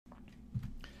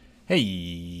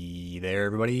Hey there,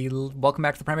 everybody. Welcome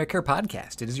back to the Primary Care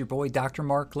Podcast. It is your boy, Dr.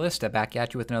 Mark Lista, back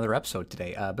at you with another episode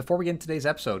today. Before we get into today's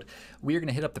episode, we are going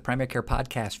to hit up the Primary Care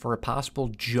Podcast for a possible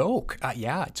joke.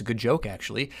 Yeah, it's a good joke,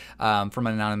 actually, from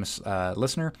an anonymous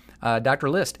listener.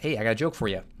 Dr. List, hey, I got a joke for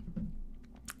you.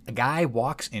 A guy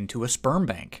walks into a sperm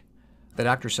bank. The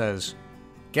doctor says,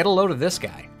 "Get a load of this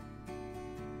guy."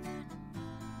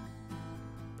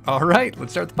 All right,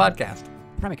 let's start the podcast.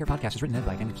 The Primary Care Podcast is written and edited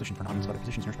by a family physician for an audience of other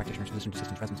physicians, nurse practitioners, physician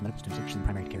assistants, residents, medical students interested in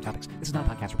primary care topics. This is not a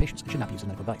podcast for patients. It should not be used as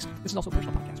medical advice. This is also a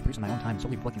personal podcast produced on my own time,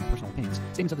 solely reflecting my personal opinions.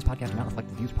 Statements of this podcast do not reflect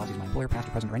the views or policies of my employer, past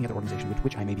or present, or any other organization with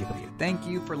which I may be affiliated. Thank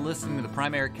you for listening to the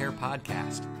Primary Care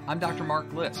Podcast. I'm Dr.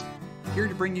 Mark List, here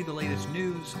to bring you the latest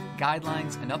news,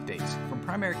 guidelines, and updates from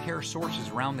primary care sources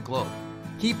around the globe.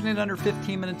 Keeping it under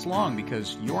 15 minutes long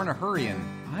because you're in a hurry and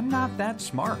I'm not that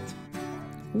smart.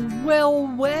 Well,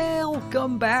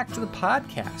 welcome back to the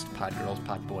podcast, pod girls,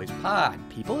 pod boys, pod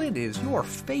people. It is your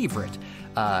favorite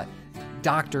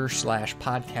doctor slash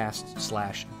podcast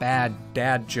slash bad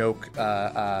dad joke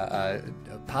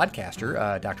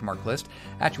podcaster, Dr. Mark List,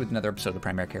 at you with another episode of the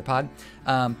Primary Care Pod.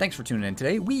 Thanks for tuning in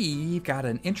today. We've got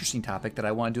an interesting topic that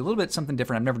I want to do a little bit something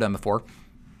different I've never done before.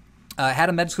 Had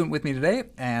a med student with me today,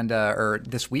 or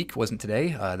this week, wasn't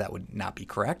today, that would not be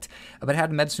correct, but had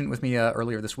a med student with me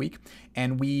earlier this week,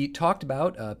 and we talked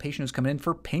about a patient who's coming in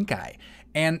for pink eye,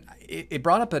 and it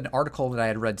brought up an article that I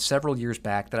had read several years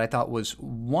back that I thought was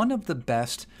one of the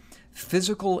best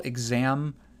physical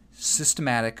exam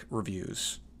systematic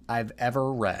reviews I've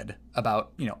ever read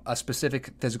about, a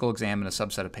specific physical exam in a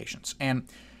subset of patients, and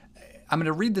I'm going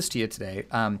to read this to you today.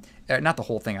 Not the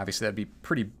whole thing, obviously. That'd be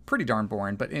pretty darn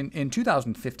boring. But in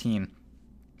 2015,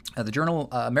 the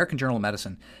American Journal of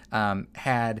Medicine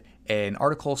had an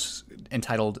article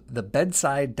entitled "The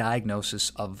Bedside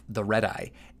Diagnosis of the Red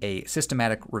Eye: A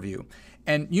Systematic Review."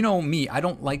 And you know me, I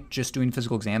don't like just doing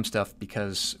physical exam stuff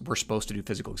because we're supposed to do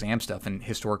physical exam stuff. And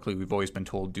historically, we've always been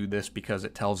told do this because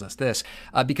it tells us this.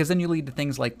 Because then you lead to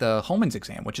things like the Holman's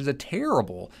exam, which is a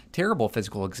terrible, terrible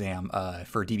physical exam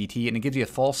for DVT. And it gives you a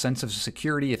false sense of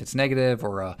security if it's negative,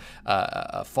 or a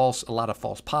lot of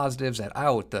false positives that,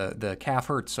 the calf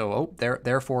hurts. So,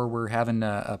 therefore, we're having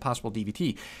a possible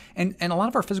DVT. And a lot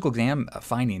of our physical exam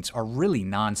findings are really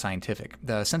non-scientific.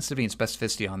 The sensitivity and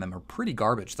specificity on them are pretty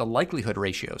garbage. The likelihood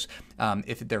ratios,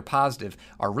 if they're positive,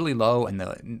 are really low, and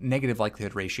the negative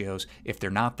likelihood ratios, if they're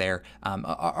not there,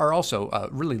 are also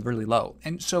really, really low.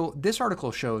 And so this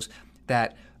article shows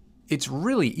that it's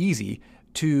really easy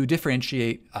to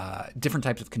differentiate different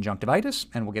types of conjunctivitis,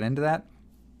 and we'll get into that.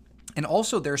 And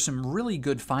also there's some really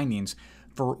good findings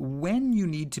for when you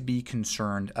need to be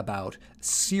concerned about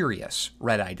serious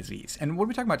red eye disease. And when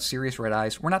we talk about serious red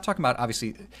eyes, we're not talking about,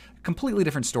 obviously, a completely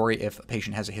different story if a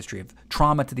patient has a history of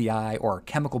trauma to the eye or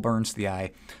chemical burns to the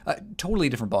eye. Totally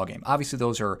different ballgame. Obviously,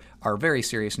 those are very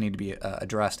serious and need to be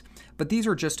addressed. But these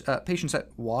are just patients that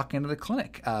walk into the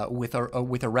clinic with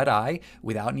a red eye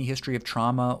without any history of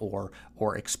trauma or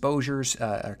exposures,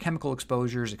 or chemical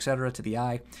exposures, etc., to the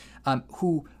eye,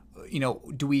 who,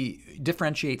 do we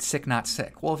differentiate sick, not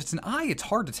sick? Well, if it's an eye, it's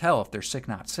hard to tell if they're sick,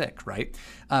 not sick, right?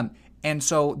 And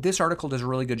so this article does a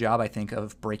really good job, I think,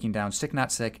 of breaking down sick,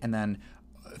 not sick, and then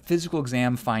physical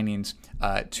exam findings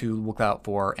to look out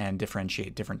for and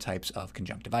differentiate different types of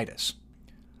conjunctivitis.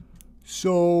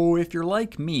 So if you're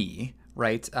like me,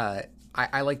 right,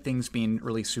 I like things being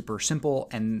really super simple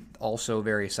and also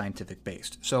very scientific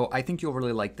based. So I think you'll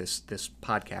really like this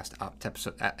podcast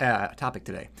topic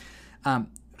today.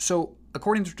 So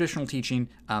according to traditional teaching,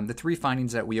 the three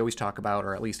findings that we always talk about,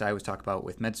 or at least I always talk about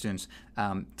with med students,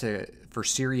 for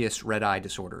serious red eye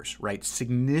disorders, right?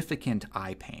 Significant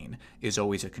eye pain is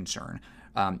always a concern.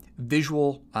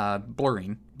 Visual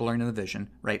blurring of the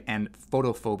vision, right? And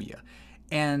photophobia.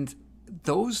 And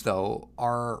those, though,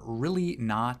 are really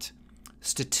not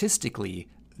statistically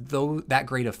that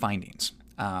great of findings.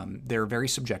 They're very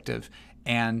subjective,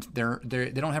 and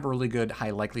they don't have a really good high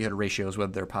likelihood ratios,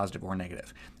 whether they're positive or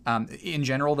negative. In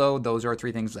general, though, those are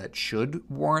three things that should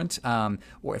warrant,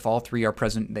 or if all three are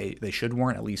present, they should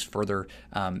warrant at least further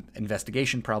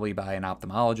investigation, probably by an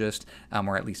ophthalmologist,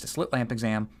 or at least a slit lamp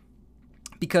exam.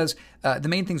 Because the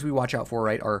main things we watch out for,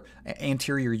 right, are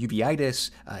anterior uveitis,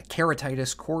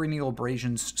 keratitis, corneal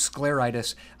abrasions,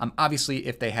 scleritis. Obviously,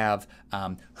 if they have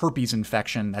herpes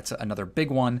infection, that's another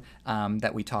big one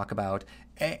that we talk about.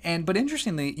 But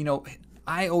interestingly,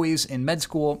 I always, in med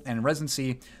school and in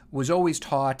residency, was always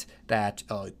taught that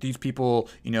these people,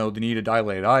 they need a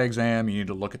dilated eye exam, you need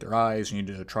to look at their eyes, you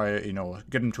need to try,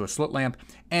 get them to a slit lamp.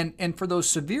 And for those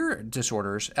severe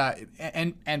disorders,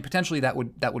 and potentially that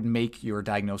would make your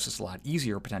diagnosis a lot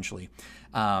easier, potentially,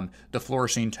 the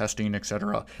fluorescein testing,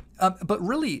 etc. But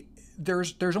really,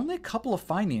 there's only a couple of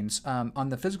findings on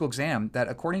the physical exam that,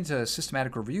 according to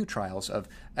systematic review trials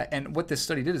and what this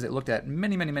study did is it looked at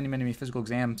many physical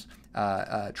exams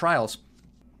trials,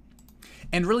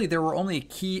 and really there were only a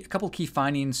couple key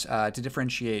findings to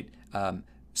differentiate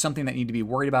something that you need to be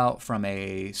worried about from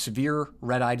a severe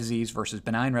red eye disease versus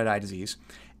benign red eye disease.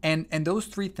 And those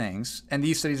three things, and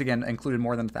these studies, again, included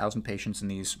more than 1,000 patients in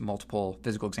these multiple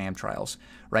physical exam trials,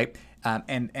 right?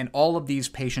 And all of these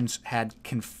patients had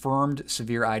confirmed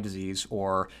severe eye disease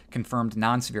or confirmed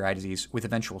non-severe eye disease with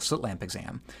eventual slit lamp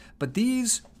exam. But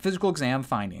these physical exam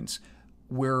findings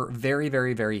were very,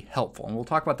 very, very helpful. And we'll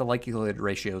talk about the likelihood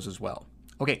ratios as well.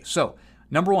 Okay, so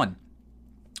number one,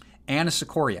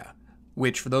 anisocoria,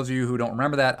 which for those of you who don't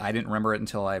remember that, I didn't remember it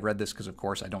until I read this because, of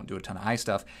course, I don't do a ton of eye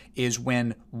stuff, is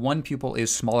when one pupil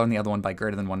is smaller than the other one by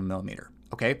greater than 1 millimeter,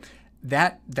 okay?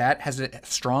 That has a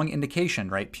strong indication,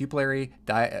 right? Pupillary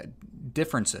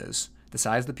differences, the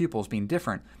size of the pupils being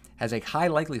different, has a high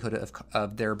likelihood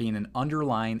of there being an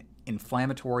underlying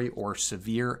inflammatory or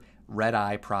severe red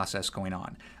eye process going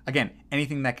on. Again,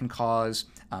 anything that can cause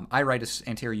iritis,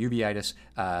 anterior uveitis,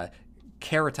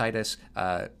 keratitis,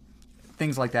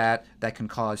 things like that can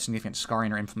cause significant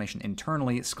scarring or inflammation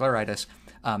internally, scleritis,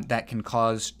 that can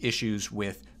cause issues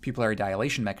with pupillary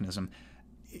dilation mechanism.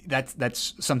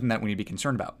 That's something that we need to be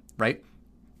concerned about, right?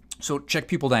 So check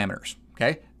pupil diameters,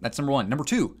 okay? That's number one. Number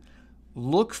two,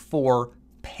 look for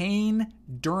pain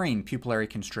during pupillary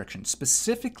constriction,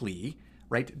 specifically,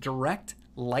 right, direct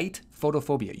light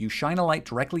photophobia. You shine a light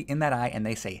directly in that eye and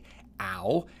they say,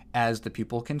 ow, as the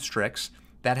pupil constricts.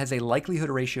 That has a likelihood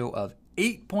ratio of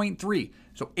 8.3,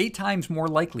 so 8 times more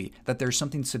likely that there's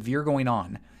something severe going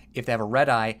on if they have a red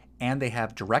eye and they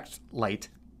have direct light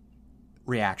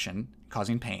reaction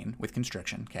causing pain with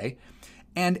constriction, okay?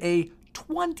 And a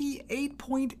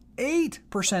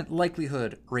 28.8%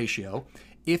 likelihood ratio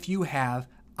if you have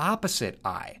opposite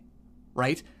eye,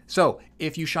 right? So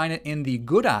if you shine it in the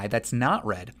good eye that's not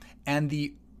red and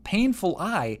the painful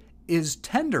eye is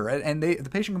tender, and the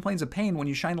patient complains of pain when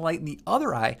you shine a light in the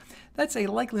other eye, that's a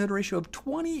likelihood ratio of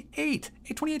 28.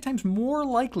 28 times more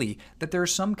likely that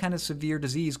there's some kind of severe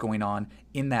disease going on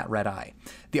in that red eye.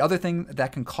 The other thing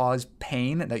that can cause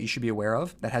pain that you should be aware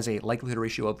of that has a likelihood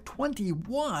ratio of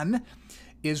 21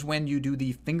 is when you do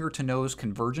the finger to nose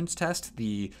convergence test,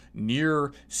 the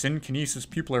near synkinesis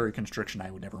pupillary constriction. I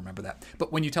would never remember that.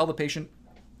 But when you tell the patient,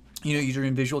 you're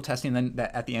doing visual testing, and then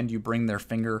at the end you bring your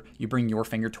finger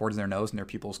towards their nose and their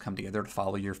pupils come together to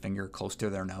follow your finger close to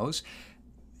their nose.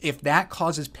 If that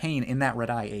causes pain in that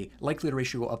red eye, a likelihood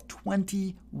ratio of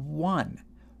 21.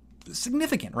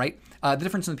 Significant, right? The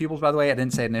difference in the pupils, by the way, I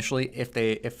didn't say initially,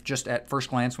 if just at first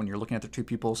glance when you're looking at their two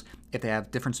pupils, if they have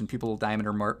difference in pupil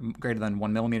diameter greater than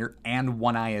 1 millimeter and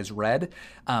one eye is red,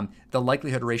 the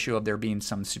likelihood ratio of there being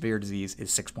some severe disease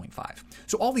is 6.5.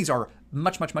 So all these are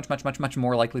much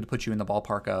more likely to put you in the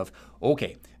ballpark of,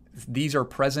 okay, these are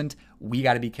present. We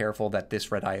got to be careful that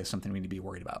this red eye is something we need to be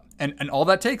worried about. And all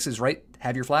that takes is, right,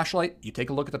 have your flashlight, you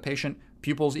take a look at the patient,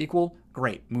 pupils equal,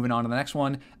 great. Moving on to the next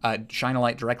one, shine a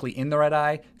light directly in the red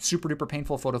eye, super duper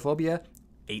painful photophobia,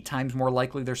 8 times more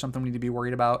likely there's something we need to be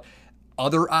worried about.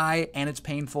 Other eye and it's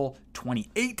painful,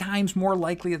 28 times more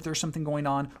likely that there's something going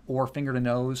on, or finger to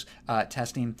nose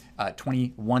testing,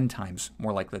 21 times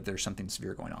more likely that there's something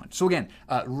severe going on. So again,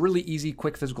 really easy,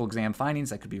 quick physical exam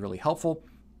findings that could be really helpful.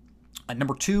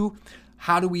 Number two,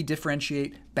 how do we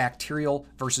differentiate bacterial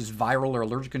versus viral or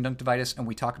allergic conjunctivitis? And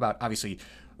we talk about, obviously,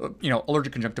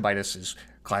 allergic conjunctivitis is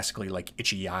classically like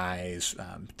itchy eyes,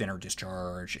 thinner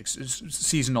discharge,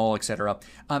 seasonal, etc.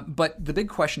 But the big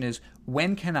question is,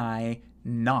 when can I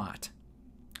not,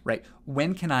 right?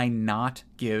 When can I not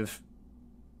give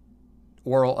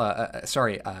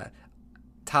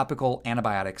topical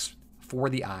antibiotics for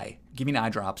the eye, giving eye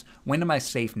drops? When am I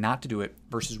safe not to do it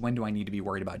versus when do I need to be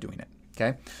worried about doing it?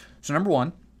 Okay, so number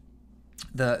one,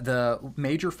 the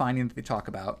major finding that they talk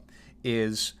about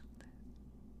is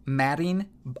matting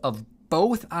of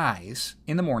both eyes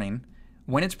in the morning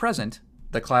when it's present.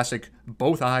 The classic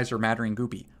both eyes are mattering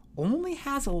goopy only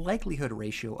has a likelihood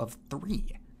ratio of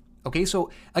 3. Okay,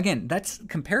 so again, that's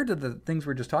compared to the things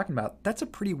we're just talking about, that's a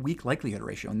pretty weak likelihood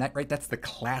ratio. And that's the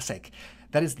classic.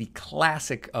 That is the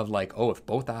classic of like, oh, if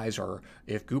both eyes are,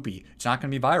 if goopy, it's not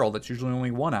going to be viral. That's usually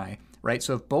only one eye. right?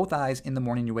 So if both eyes in the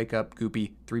morning you wake up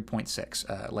goopy,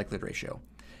 3.6 likelihood ratio.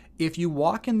 If you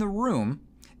walk in the room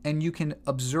and you can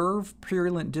observe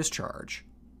purulent discharge,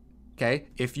 okay,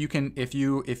 if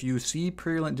you see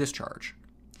purulent discharge,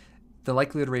 the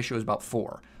likelihood ratio is about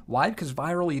 4. Why? Because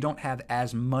viral, you don't have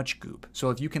as much goop.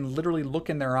 So if you can literally look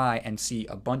in their eye and see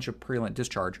a bunch of purulent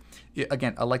discharge,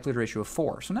 again, a likelihood ratio of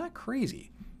 4. So not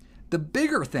crazy. The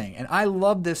bigger thing, and I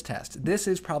love this test. This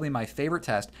is probably my favorite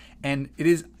test, and it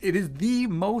is the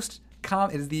most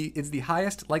common. It's the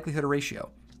highest likelihood ratio.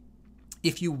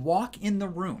 If you walk in the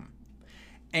room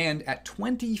and at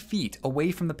 20 feet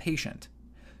away from the patient,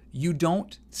 you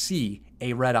don't see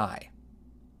a red eye.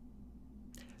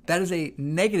 That is a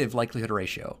negative likelihood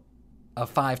ratio of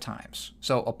 5 times,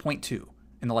 so a 0.2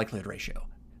 in the likelihood ratio.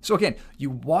 So again, you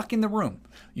walk in the room,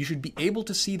 you should be able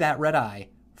to see that red eye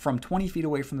from 20 feet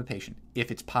away from the patient. If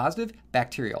it's positive,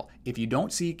 bacterial. If you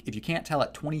can't tell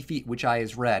at 20 feet which eye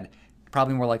is red,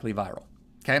 probably more likely viral.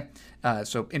 Okay,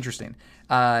 so interesting.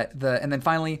 And then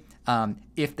finally,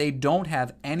 if they don't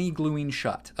have any gluing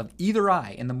shut of either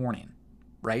eye in the morning,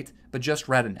 right, but just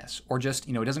redness, or just,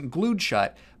 it doesn't glued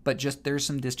shut, but just there's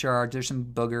some discharge, there's some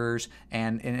boogers,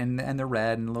 and they're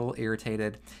red and a little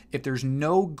irritated. If there's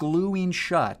no gluing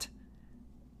shut,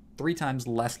 3 times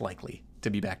less likely to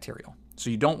be bacterial. So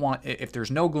you don't want, if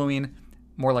there's no gluing,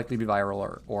 more likely to be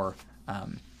viral or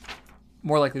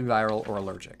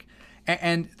allergic.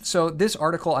 And so this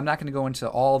article, I'm not going to go into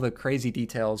all the crazy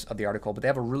details of the article, but they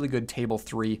have a really good table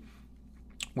 3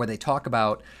 where they talk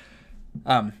about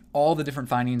all the different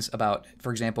findings about,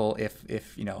 for example, if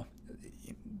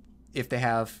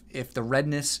the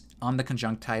redness on the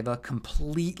conjunctiva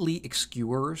completely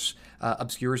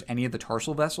obscures any of the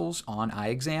tarsal vessels on eye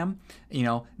exam,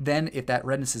 then if that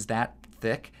redness is that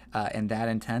thick and that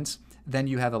intense, then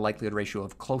you have a likelihood ratio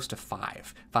of close to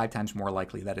 5 times more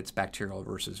likely that it's bacterial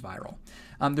versus viral.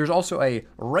 There's also a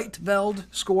Rietveld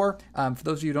score. For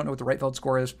those of you who don't know what the Rietveld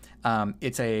score is,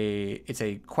 it's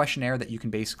a questionnaire that you can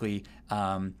basically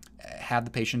have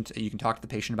the patient, you can talk to the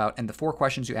patient about, and the 4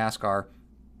 questions you ask are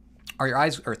your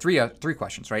eyes, or three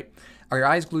questions, right? Are your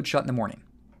eyes glued shut in the morning?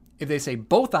 If they say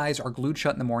both eyes are glued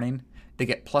shut in the morning, they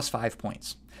get plus 5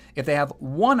 points. If they have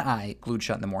one eye glued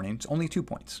shut in the morning, it's only 2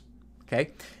 points.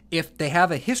 Okay? If they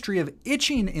have a history of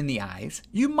itching in the eyes,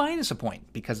 you minus a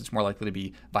point because it's more likely to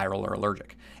be viral or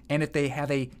allergic. And if they have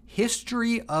a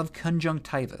history of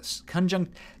conjunctivitis,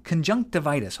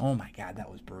 oh my God,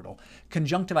 that was brutal.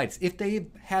 Conjunctivitis. If they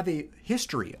have a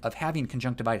history of having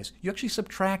conjunctivitis, you actually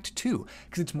subtract 2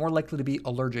 because it's more likely to be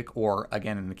allergic or,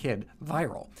 again in the kid,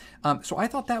 viral. So I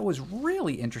thought that was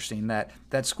really interesting,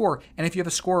 that score. And if you have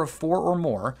a score of 4 or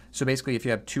more, so basically if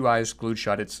you have 2 eyes glued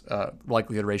shut, it's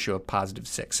likelihood ratio of positive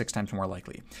 6 times more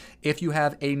likely. If you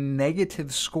have a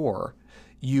negative score,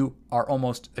 you are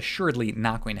almost assuredly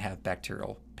not going to have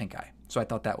bacterial pink eye. So I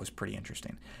thought that was pretty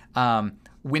interesting.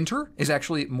 Winter is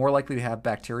actually more likely to have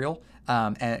bacterial,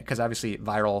 because obviously in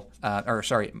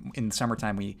the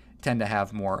summertime we tend to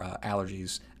have more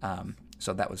allergies.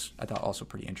 So that was, I thought, also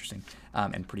pretty interesting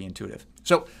and pretty intuitive.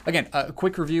 So again, a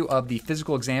quick review of the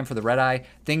physical exam for the red eye,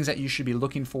 things that you should be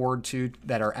looking forward to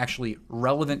that are actually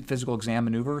relevant physical exam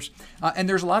maneuvers. And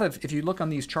there's a lot of, if you look on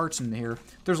these charts in here,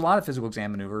 there's a lot of physical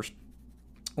exam maneuvers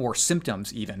or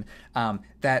symptoms even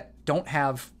that don't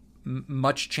have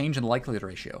much change in the likelihood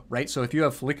ratio, right? So if you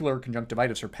have follicular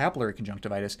conjunctivitis or papillary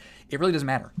conjunctivitis, it really doesn't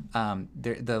matter.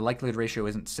 The likelihood ratio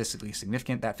isn't statistically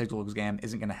significant. That physical exam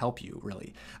isn't going to help you,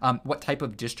 really. What type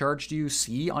of discharge do you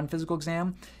see on physical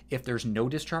exam? If there's no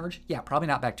discharge, yeah, probably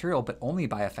not bacterial, but only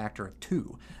by a factor of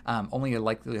 2. Only a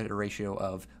likelihood ratio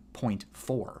of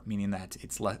 0.4, meaning that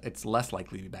it's less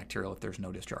likely to be bacterial if there's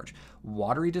no discharge.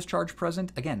 Watery discharge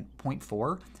present, again,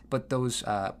 0.4, but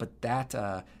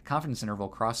that confidence interval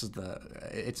crosses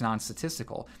it's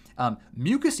non-statistical.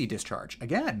 Mucousy discharge,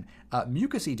 again,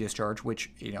 mucousy discharge,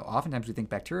 which oftentimes we think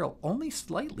bacterial, only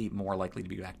slightly more likely to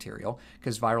be bacterial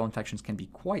because viral infections can be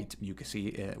quite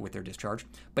mucousy with their discharge,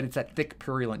 but it's that thick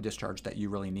purulent discharge that you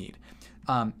really need.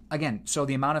 Again, so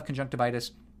the amount of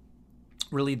conjunctivitis,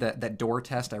 really that door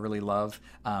test I really love.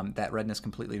 That redness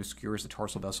completely obscures the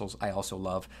tarsal vessels. I also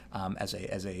love as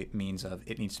a means of,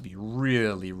 it needs to be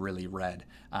really, really red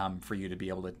for you to be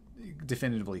able to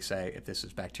definitively say if this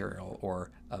is bacterial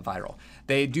or viral.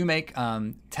 They do make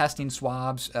testing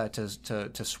swabs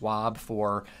to swab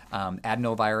for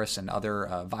adenovirus and other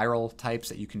viral types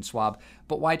that you can swab,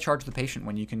 but why charge the patient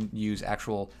when you can use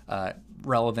actual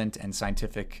relevant and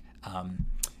scientific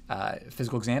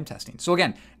physical exam testing? So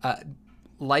again,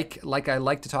 like I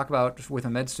like to talk about with my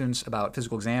med students about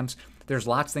physical exams, There's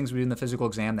lots of things we do in the physical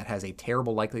exam that has a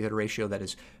terrible likelihood ratio that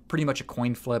is pretty much a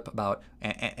coin flip about,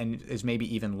 and is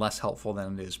maybe even less helpful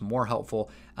than it is more helpful.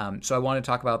 So I want to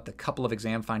talk about the couple of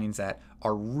exam findings that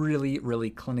are really, really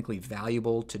clinically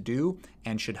valuable to do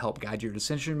and should help guide your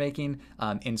decision making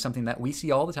in something that we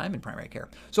see all the time in primary care.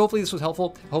 So hopefully this was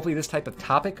helpful. Hopefully this type of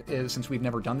topic is, since we've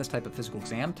never done this type of physical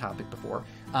exam topic before,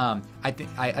 I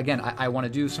want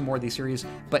to do some more of these series,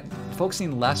 but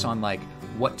focusing less on like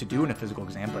what to do in a physical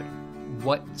exam, but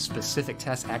what specific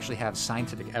tests actually have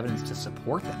scientific evidence to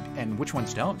support them and which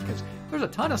ones don't, because there's a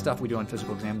ton of stuff we do on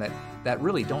physical exam that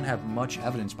really don't have much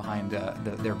evidence behind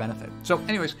their benefit. So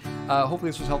anyways,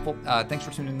 hopefully this was helpful. Thanks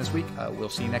for tuning in this week. We'll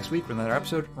see you next week with another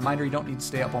episode. Reminder, you don't need to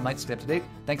stay up all night to stay up to date.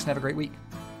 Thanks and have a great week.